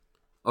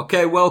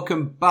Okay,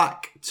 welcome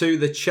back to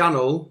the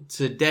channel.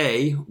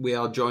 Today we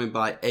are joined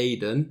by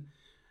Aidan,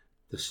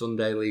 the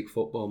Sunday League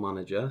football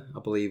manager.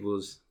 I believe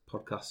was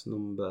podcast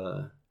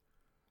number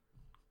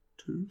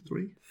 2,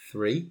 3,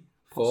 3,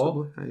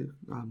 4, possibly.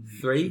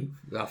 3.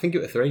 I think it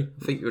was 3. I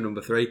think you were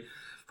number 3.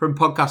 From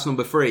podcast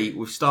number 3,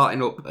 we're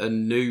starting up a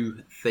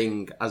new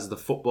thing as the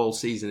football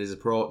season is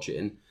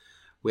approaching.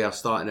 We are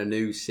starting a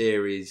new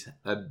series,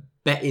 a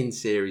betting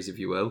series, if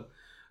you will,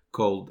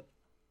 called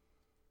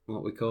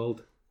what we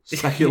called.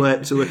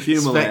 Speculate to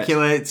accumulate.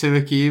 Speculate to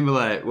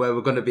accumulate, where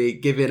we're going to be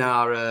giving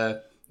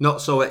our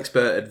not so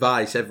expert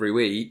advice every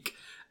week,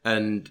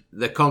 and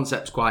the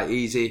concept's quite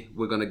easy.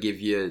 We're going to give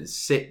you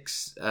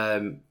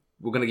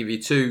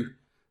two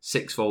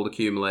six-fold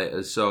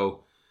accumulators.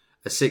 So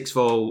a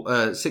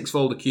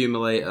six-fold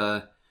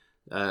accumulator,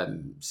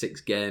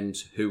 6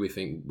 games, who we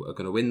think are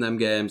going to win them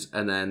games,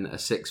 and then a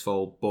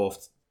six-fold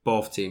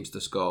both teams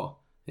to score.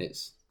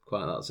 It's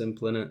quite that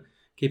simple, isn't it?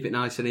 Keep it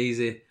nice and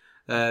easy.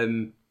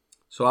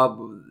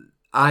 So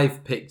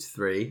I've picked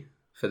 3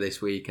 for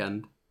this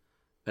weekend,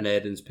 and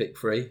Aidan's picked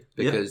 3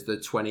 because the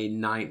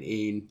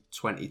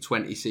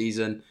 2019-2020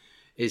 season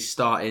is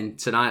starting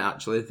tonight.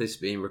 Actually, this is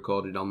being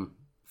recorded on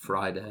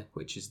Friday,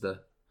 which is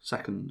the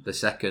second.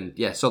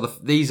 Yeah. So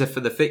these are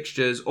for the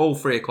fixtures, all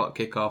 3:00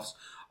 kickoffs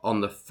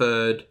on the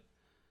 3rd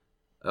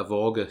of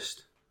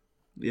August.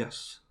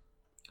 Yes.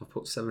 I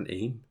put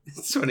 17.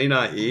 It's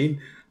 2019.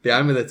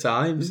 Behind with the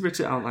times. You've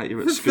written it out like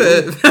you're at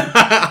school.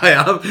 I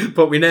have,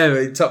 but we know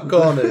in top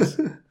corners.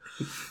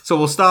 So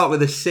we'll start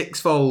with a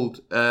six-fold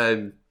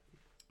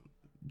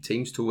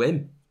teams to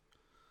win.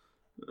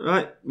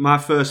 Right, my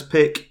first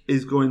pick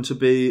is going to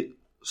be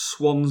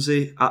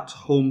Swansea at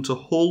home to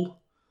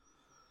Hull.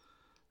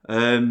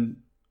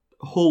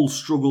 Hull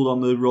struggled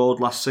on the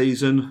road last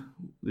season.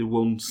 They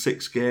won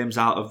 6 games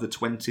out of the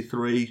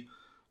 23,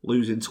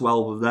 losing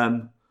 12 of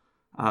them.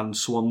 And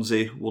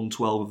Swansea won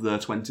 12 of their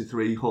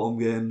 23 home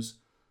games.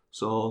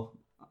 So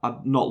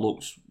I've not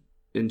looked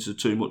into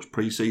too much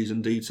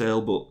pre-season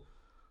detail, but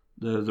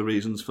they're the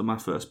reasons for my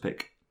first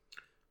pick.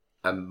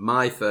 And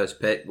my first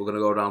pick, we're going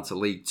to go down to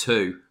League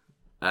 2,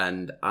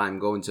 and I'm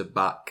going to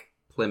back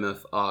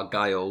Plymouth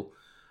Argyle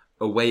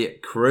away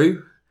at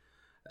Crewe.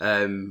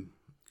 Ryan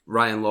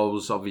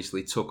Lowe's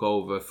obviously took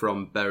over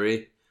from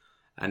Bury,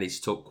 and he's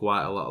took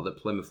quite a lot of the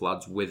Plymouth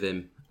lads with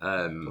him.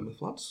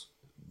 Plymouth lads?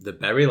 The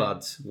Bury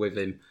lads with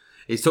him.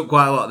 He's took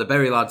quite a lot of the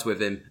Bury lads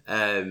with him.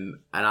 And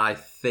I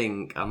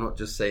think, I'm not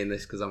just saying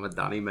this because I'm a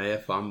Danny Mayer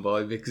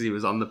fanboy because he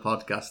was on the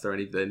podcast or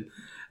anything.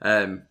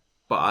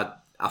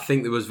 But I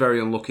think it was very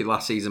unlucky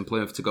last season,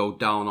 Plymouth, to go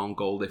down on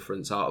goal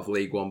difference out of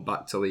League 1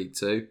 back to League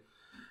 2.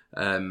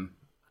 And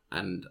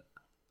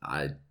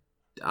I'd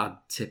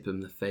tip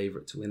him the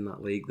favourite to win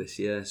that league this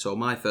year. So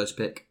my first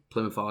pick,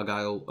 Plymouth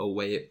Argyle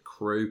away at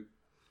Crewe.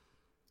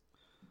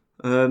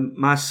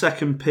 My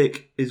second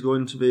pick is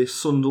going to be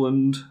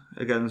Sunderland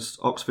against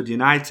Oxford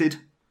United.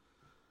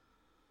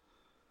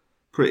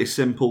 Pretty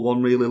simple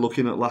one, really,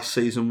 looking at last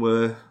season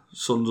where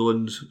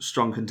Sunderland,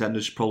 strong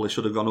contenders, probably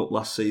should have gone up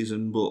last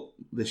season, but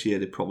this year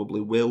they probably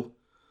will.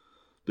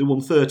 They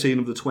won 13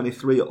 of the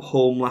 23 at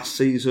home last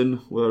season,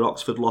 where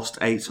Oxford lost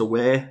 8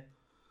 away.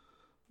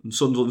 And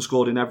Sunderland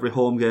scored in every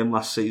home game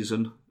last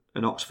season,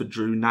 and Oxford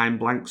drew 9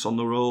 blanks on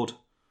the road.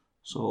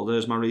 So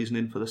there's my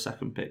reasoning for the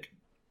second pick.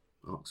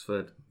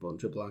 Oxford,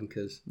 bunch of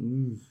blankers.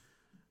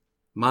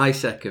 My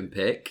second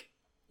pick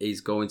is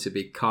going to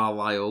be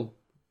Carlisle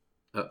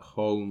at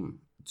home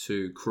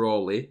to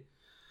Crawley.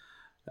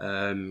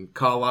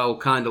 Carlisle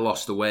kind of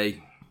lost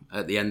away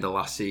at the end of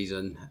last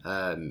season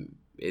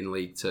in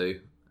League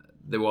 2.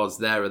 There was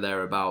there or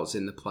thereabouts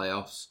in the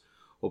playoffs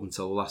up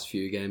until the last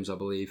few games, I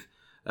believe.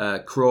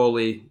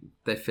 Crawley,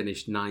 they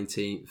finished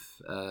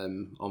 19th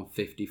on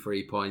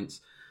 53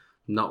 points.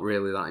 Not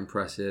really that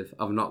impressive.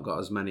 I've not got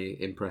as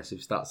many impressive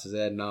stats as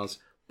Aidan has,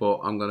 but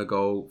I'm going to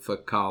go for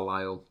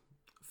Carlisle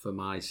for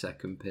my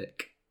second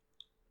pick.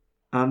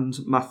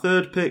 And my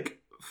third pick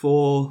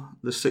for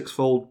the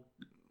six-fold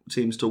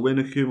teams to win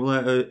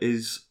accumulator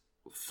is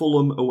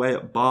Fulham away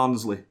at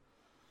Barnsley.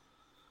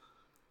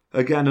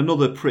 Again,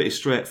 another pretty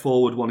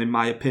straightforward one in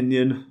my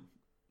opinion.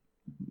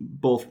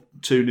 Both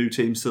 2 new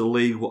teams to the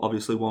league,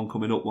 obviously one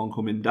coming up, one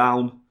coming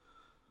down.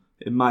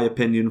 In my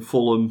opinion,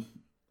 Fulham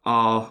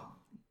are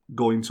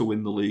going to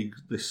win the league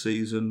this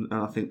season,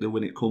 and I think they'll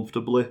win it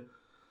comfortably,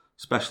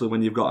 especially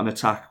when you've got an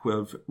attack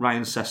with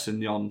Ryan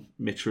Sessegnon,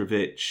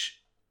 Mitrovic,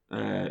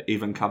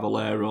 Ivan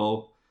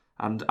Cavallero,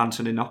 and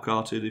Anthony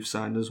Knockaert, who they've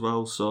signed as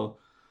well. So,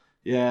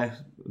 yeah,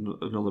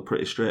 another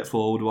pretty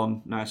straightforward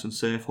one, nice and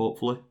safe,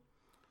 hopefully.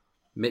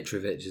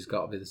 Mitrovic has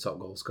got to be the top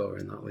goal scorer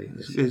in that league.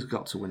 He's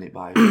got to win it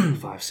by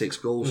 5-6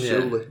 goals,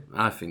 surely.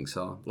 I think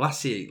so.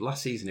 Last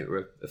season it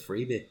were a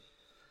freebie.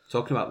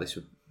 Talking about this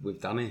with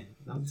Danny,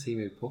 that team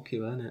with Pucky,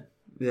 weren't it?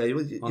 Yeah,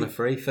 on a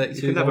free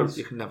 32 goals.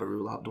 You can never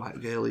rule out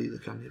Dwight Gale either,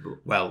 can you?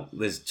 But well,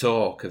 there's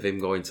talk of him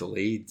going to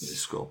Leeds.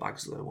 He's score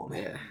bags there, won't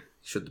he? Yeah.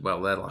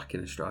 They're lacking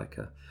a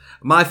striker.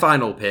 My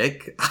final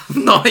pick, I've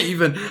not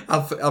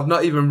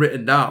even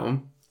written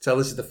down. tell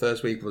this is the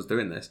first week I was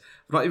doing this.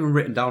 I've not even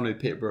written down who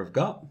Peterborough have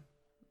got.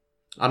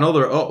 I know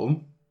they're at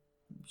home.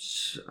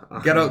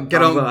 Get on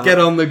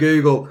the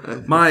Google.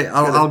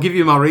 I'll give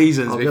you my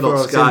reasons before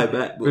I've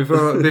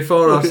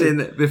seen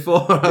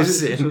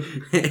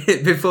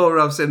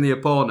the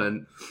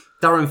opponent.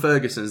 Darren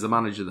Ferguson's the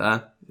manager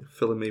there. You're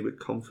filling me with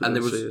confidence.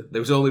 And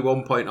there was only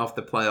 1 point off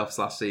the playoffs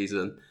last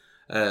season,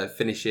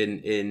 finishing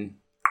in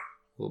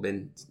would have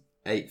been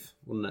 8th,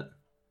 wouldn't it?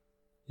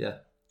 Yeah.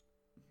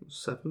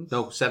 7th?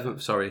 No,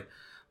 7th. Sorry.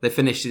 They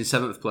finished in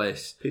 7th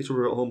place.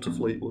 Peterborough at home to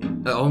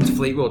Fleetwood. At home to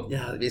Fleetwood.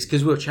 Yeah, it's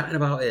because we were chatting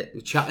about it. We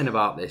were chatting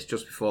about this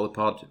just before the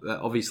pod.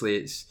 Obviously,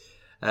 it's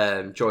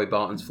Joey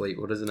Barton's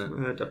Fleetwood, isn't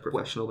it? They're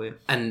professional, yeah.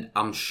 And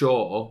I'm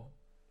sure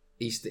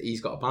he's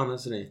got a ban,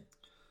 hasn't he?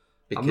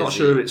 I'm not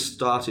sure it's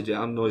started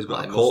yet. I know he's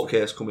got a court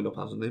case coming up,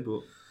 hasn't he?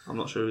 But I'm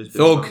not sure he's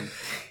been Thug.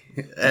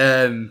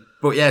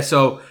 But yeah,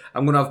 so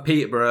I'm going to have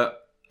Peterborough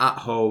at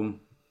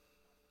home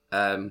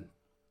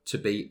to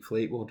beat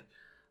Fleetwood.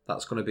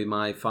 That's going to be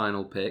my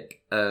final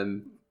pick,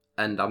 and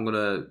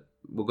we're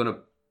gonna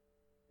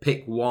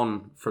pick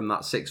one from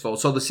that sixfold.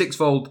 So the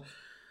sixfold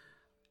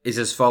is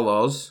as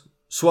follows: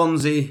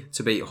 Swansea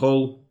to beat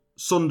Hull,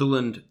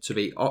 Sunderland to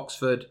beat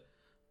Oxford,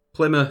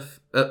 Plymouth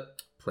to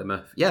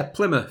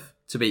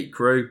beat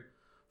Crewe,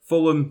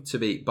 Fulham to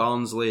beat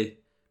Barnsley,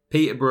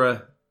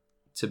 Peterborough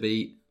to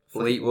beat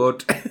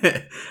Fleetwood,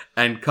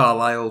 and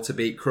Carlisle to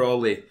beat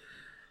Crawley.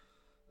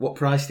 What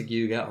price did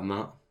you get on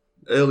that?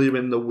 Earlier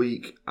in the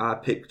week, I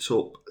picked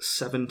up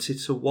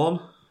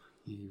 70-1.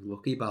 You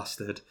lucky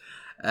bastard!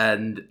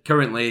 And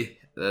currently,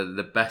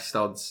 the best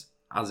odds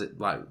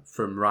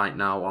from right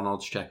now on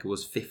Odds Checker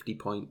was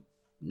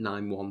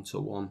 50.91 to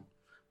 1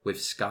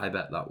 with Sky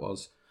Bet. That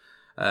was,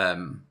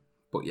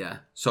 but yeah.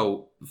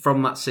 So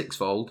from that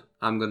sixfold,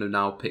 I'm going to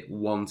now pick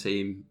one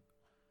team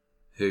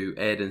who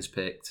Aidan's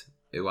picked,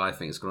 who I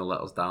think is going to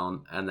let us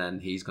down, and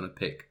then he's going to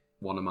pick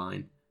one of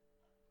mine.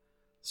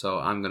 So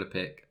I'm going to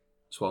pick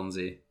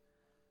Swansea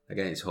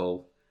against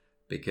Hull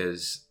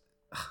because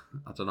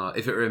I don't know,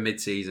 if it were a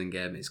mid-season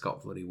game, it's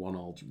got bloody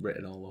 1-1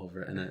 written all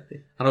over it,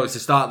 innit? I know it's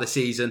the start of the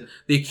season.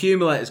 The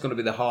accumulator is going to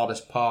be the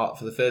hardest part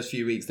for the first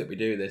few weeks that we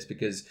do this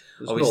because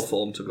there's no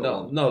form to go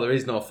on. No, there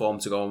is no form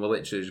to go on. We're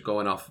literally just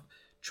going off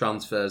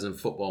transfers and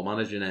Football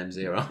Manager names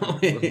here,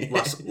 aren't we?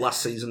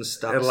 last season's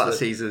stats. Last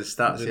season's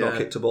stats, We've not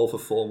kicked a ball for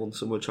 4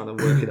 months and we're trying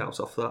to work it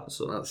out off that.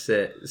 So that's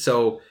it.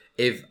 So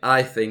if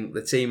I think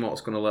the team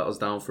what's going to let us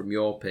down from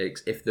your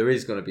picks, if there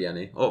is going to be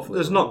any, hopefully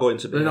there's not going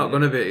to be. There's not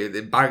going to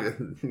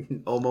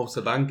be almost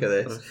a banker.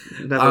 This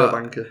never a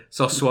banker.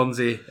 So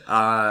Swansea,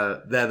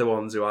 they're the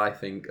ones who I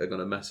think are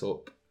going to mess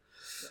up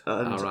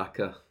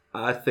Araka.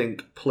 I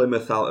think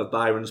Plymouth out of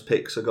Byron's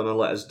picks are going to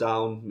let us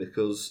down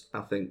because I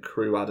think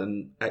Crewe had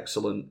an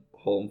excellent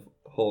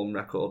home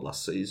record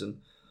last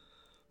season.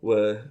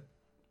 Where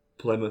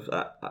Plymouth,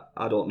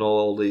 I don't know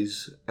all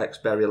these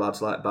ex-Bury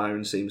lads like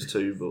Byron seems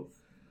to, but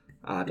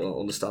I don't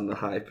understand the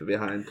hype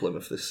behind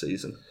Plymouth this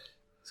season.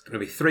 It's going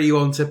to be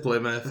 3-1 to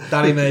Plymouth.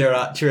 Danny Mayer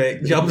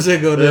hat-trick. Jobs are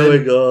good. There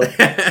we go.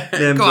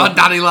 Go on,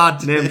 Danny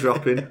lad. Name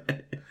dropping.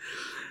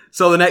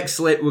 So the next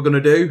slip we're going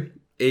to do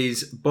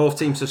is both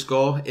teams to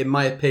score. In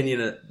my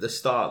opinion, at the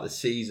start of the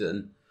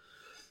season,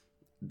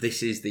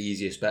 this is the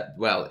easiest bet.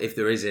 Well, if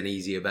there is an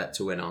easier bet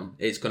to win on,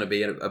 it's going to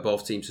be a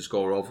both teams to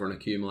score over an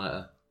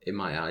accumulator, in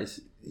my eyes.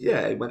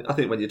 Yeah, I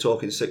think when you're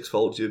talking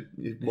sixfold, you've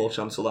more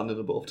chance of landing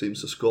on both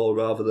teams to score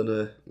rather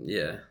than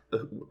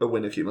a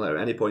win accumulator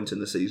at any point in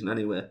the season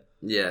anyway.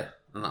 Yeah,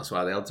 and that's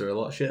why the odds are a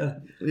lot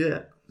shitter.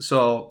 Yeah.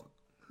 So,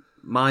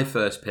 my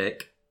first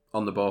pick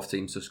on the both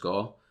teams to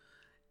score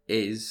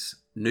is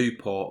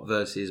Newport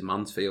versus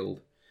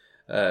Mansfield.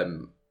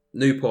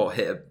 Newport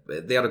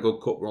they had a good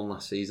cup run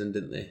last season,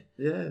 didn't they?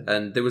 Yeah.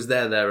 And they was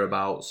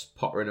thereabouts,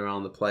 pottering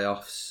around the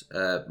playoffs.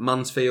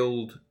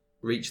 Mansfield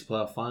reached the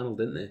playoff final,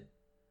 didn't they?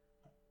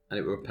 And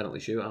it were a penalty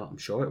shootout, I'm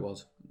sure it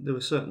was. They were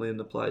certainly in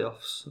the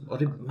playoffs. Or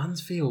did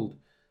Mansfield?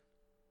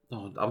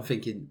 Oh, I'm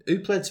thinking, who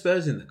played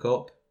Spurs in the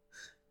cup?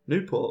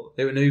 Newport.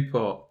 It were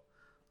Newport.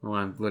 Oh,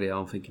 I'm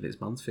thinking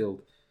it's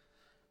Mansfield.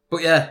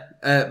 But yeah,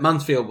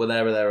 Mansfield were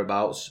there or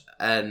thereabouts,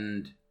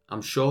 and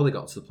I'm sure they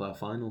got to the playoff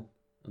final,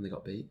 and they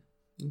got beat.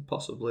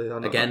 Possibly.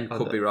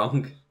 Could be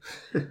wrong.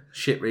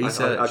 Shit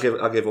research.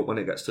 I give up when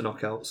it gets to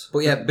knockouts.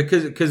 But yeah,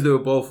 because they were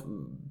both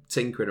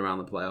tinkering around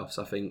the playoffs,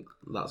 I think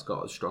that's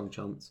got a strong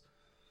chance.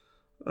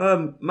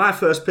 My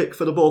first pick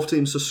for the both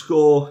teams to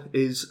score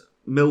is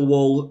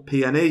Millwall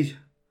PNE.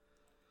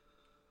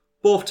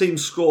 Both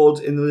teams scored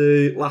in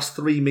the last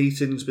 3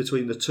 meetings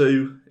between the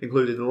two,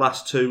 including the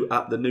last 2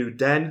 at the New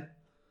Den.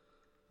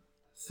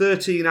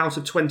 13 out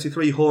of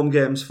 23 home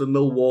games for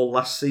Millwall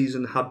last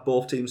season had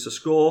both teams to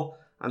score,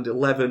 and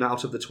 11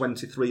 out of the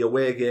 23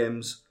 away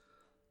games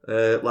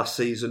last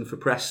season for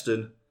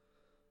Preston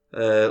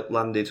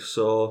landed.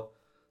 So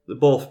they're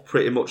both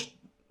pretty much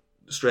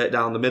straight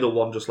down the middle,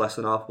 one just less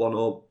than half,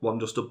 one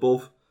just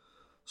above.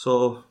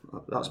 So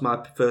that's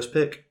my first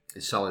pick.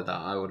 It's solid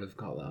that. I would have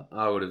got that.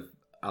 I would have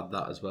had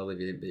that as well if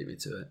you didn't beat me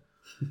to it.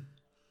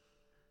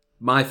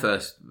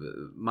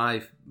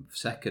 my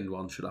second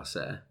one, should I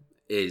say,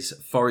 is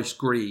Forest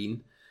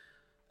Green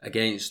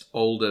against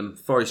Oldham.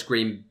 Forest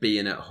Green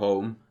being at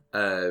home.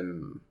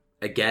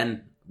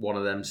 Again, one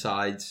of them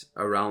sides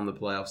around the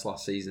playoffs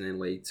last season in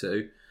League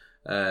Two.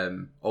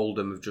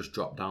 Oldham have just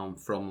dropped down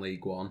from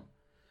League One.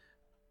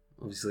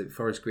 Obviously,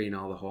 Forest Green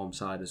are the home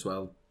side as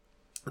well.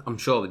 I'm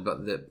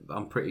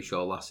pretty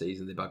sure last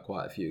season they've had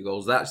quite a few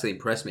goals. They actually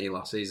impressed me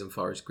last season,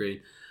 Forest Green,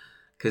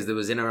 because they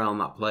was in around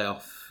that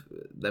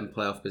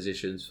playoff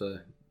positions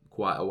for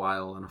quite a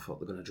while, and I thought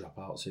they're going to drop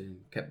out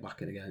soon. Kept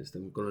backing against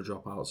them. Going to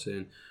drop out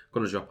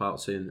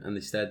soon, and they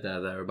stayed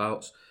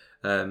thereabouts.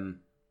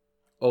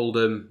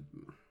 Oldham,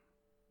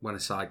 when a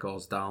side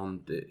goes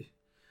down,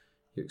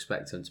 you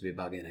expect them to be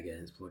bagging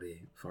against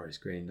bloody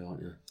Forest Green,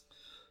 don't you?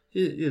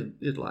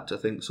 You'd like to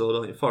think so,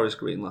 don't you? Forest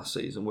Green last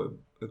season were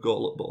a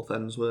goal at both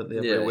ends, weren't they,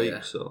 every week?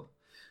 Yeah. So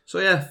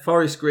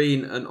Forest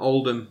Green and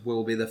Oldham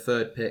will be the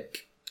third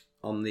pick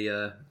on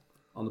the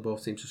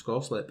both teams to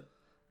score slip.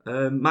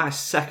 My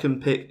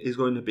second pick is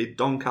going to be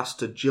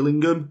Doncaster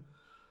Gillingham.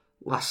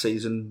 Last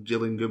season,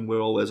 Gillingham were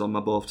always on my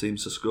both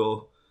teams to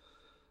score.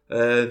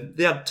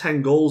 They had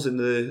 10 goals in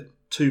the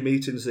 2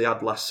 meetings they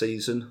had last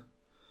season,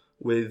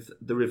 with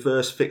the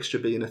reverse fixture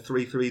being a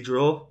 3-3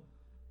 draw.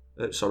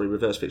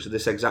 Reverse fixture.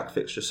 This exact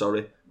fixture,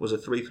 was a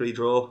 3-3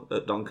 draw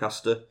at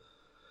Doncaster.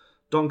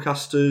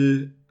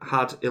 Doncaster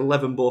had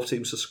 11 both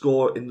teams to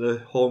score in the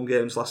home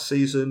games last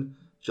season.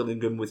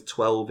 Gillingham with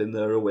 12 in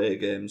their away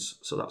games.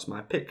 So that's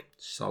my pick.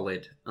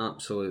 Solid.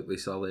 Absolutely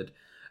solid.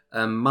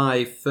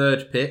 My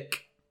third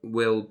pick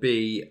will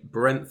be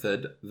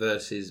Brentford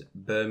versus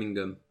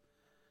Birmingham.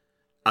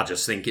 I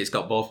just think it's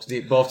got both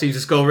teams to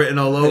score written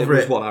all over it.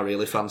 It was one I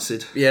really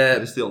fancied. Yeah.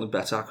 It's the only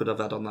bet I could have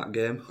had on that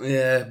game.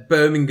 Yeah,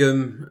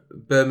 Birmingham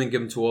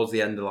towards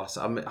the end of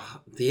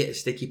they hit a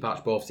sticky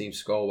patch both teams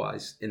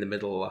score-wise in the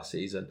middle of last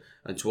season,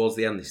 and towards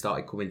the end they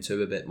started coming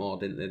to a bit more,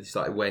 didn't they? They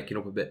started waking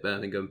up a bit,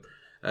 Birmingham.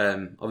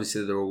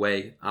 Obviously they're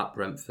away at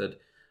Brentford.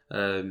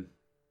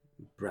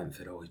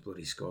 Brentford always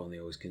bloody score and they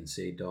always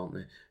concede, don't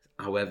they?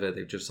 However,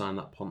 they've just signed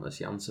that Pontus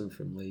Jansson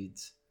from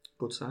Leeds.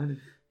 Good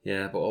signing.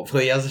 Yeah, but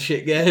hopefully he has a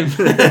shit game,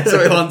 so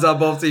he lands our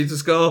both teams to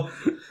score.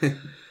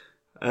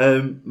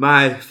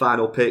 My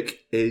final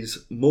pick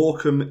is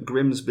Morecambe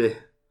Grimsby.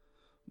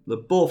 The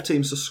both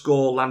teams to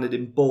score landed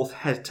in both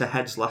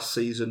head-to-heads last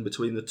season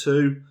between the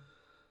two.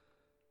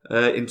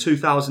 In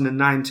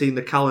 2019,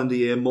 the calendar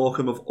year,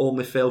 Morecambe have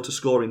only failed to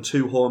score in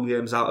 2 home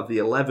games out of the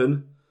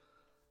 11.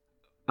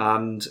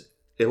 And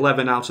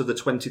 11 out of the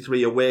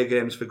 23 away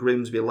games for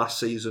Grimsby last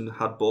season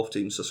had both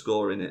teams to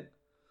score in it.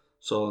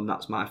 So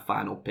that's my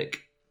final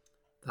pick.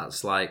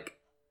 That's like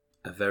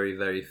a very,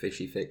 very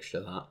fishy fixture,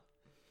 that.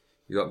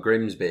 You got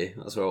Grimsby,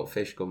 that's where all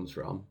fish comes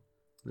from.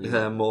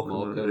 Yeah,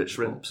 Morecambe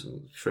shrimps.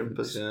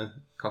 Shrimpers. Yeah,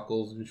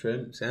 cockles and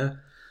shrimps, yeah.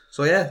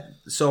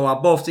 So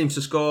our both teams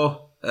to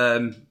score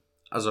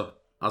as a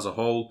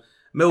whole.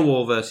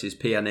 Millwall versus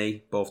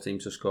PNE, both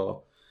teams to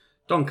score.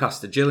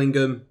 Doncaster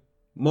Gillingham,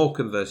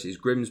 Morecambe versus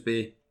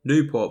Grimsby,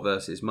 Newport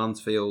versus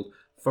Mansfield,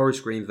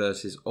 Forest Green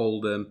versus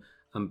Oldham,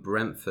 and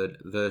Brentford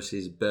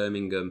versus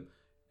Birmingham.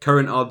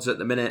 Current odds at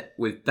the minute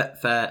with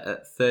Betfair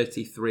at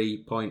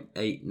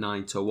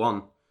 33.89 to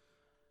 1.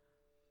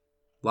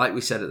 Like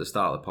we said at the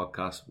start of the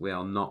podcast, we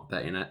are not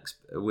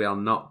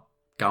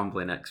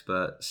gambling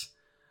experts.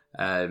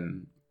 I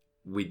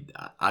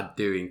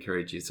do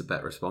encourage you to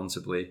bet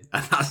responsibly,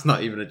 and that's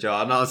not even a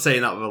joke. I'm not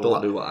saying that with a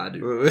Don't do what I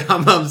do.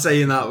 I'm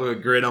saying that with a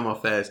grin on my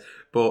face.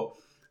 But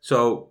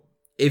so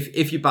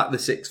if you back the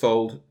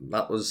sixfold,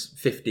 that was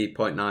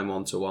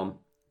 50.91 to 1.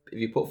 If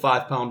you put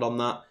 £5 on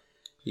that,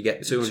 you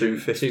get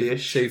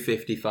 250-ish.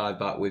 255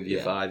 back with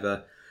your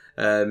fiver.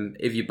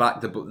 If you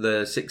back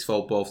the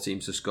sixfold both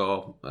teams to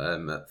score,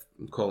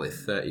 call it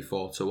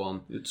 34 to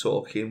 1. You're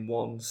talking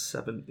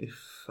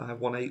 175,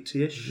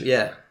 180-ish.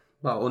 Yeah,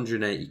 about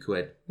 180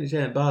 quid. Which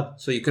ain't bad.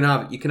 So you can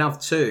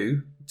have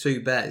two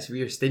bets. If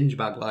you're a stingy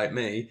bag like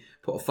me,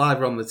 put a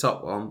fiver on the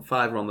top one,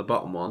 fiver on the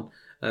bottom one.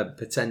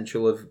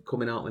 Potential of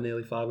coming out with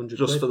nearly 500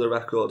 Just quid. for the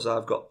records,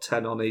 I've got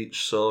 10 on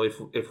each, so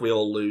if we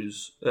all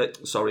lose...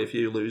 if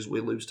you lose, we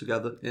lose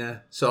together. Yeah,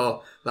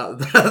 so that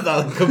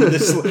could be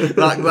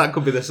that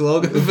could be the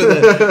slogan for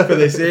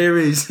the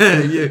series.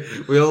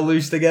 We all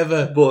lose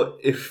together. But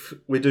if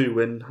we do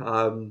win,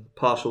 I'm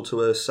partial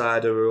to a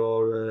cider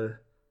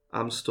or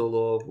Amstel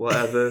or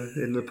whatever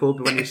in the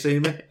pub when you see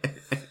me.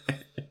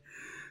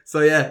 So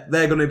yeah,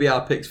 they're going to be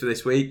our picks for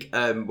this week.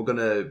 We're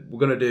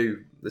gonna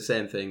do the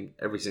same thing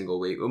every single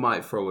week. We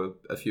might throw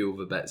a few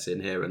other bets in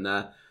here and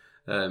there,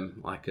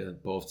 like a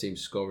both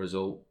teams score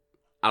result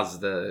as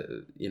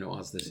the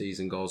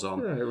season goes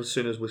on. Yeah, as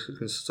soon as we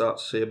can start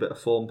to see a bit of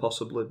form,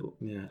 possibly. But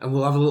yeah, and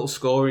we'll have a little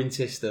scoring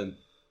system.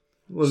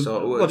 What do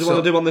you want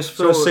to do on this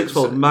first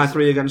sixfold? My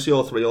 3 against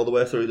your 3 all the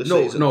way through the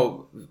season?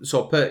 No.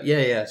 So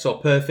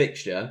per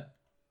fixture.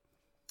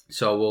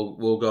 So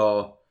we'll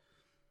go.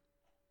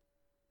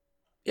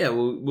 Yeah,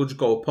 we'll just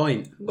go a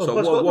point. Well,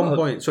 so 1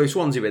 point. So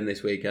Swansea win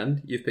this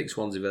weekend. You've picked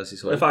Swansea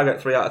versus Hull. If I get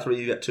 3 out of 3,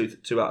 you get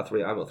 2 out of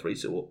 3. I got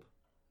 3-2 up.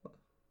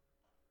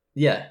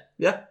 Yeah.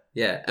 Yeah.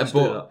 Yeah, Let's do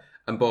that.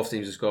 and both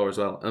teams to score as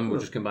well, and we'll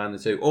just combine the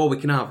two. Or we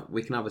can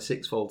have a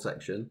six-fold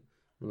section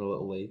in a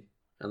little league,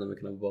 and then we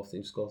can have both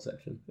teams score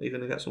section. Are you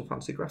going to get some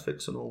fancy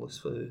graphics and all this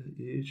for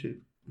YouTube?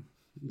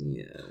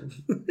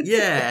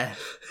 Yeah.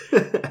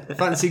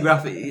 Fancy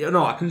graphic.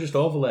 No, I can just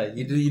overlay.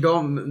 You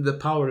don't the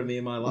power of me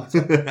in my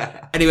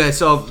laptop. Anyway,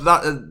 so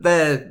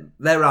that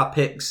there are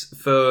picks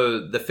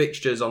for the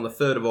fixtures on the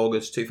 3rd of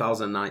August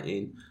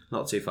 2019,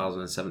 not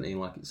 2017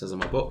 like it says in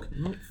my book.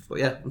 But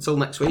yeah, until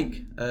next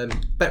week,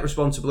 bet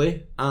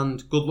responsibly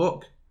and good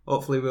luck.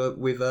 Hopefully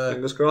we've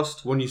Fingers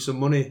crossed. won you some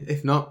money.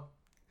 If not,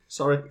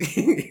 sorry.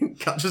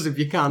 catch us if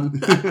you can.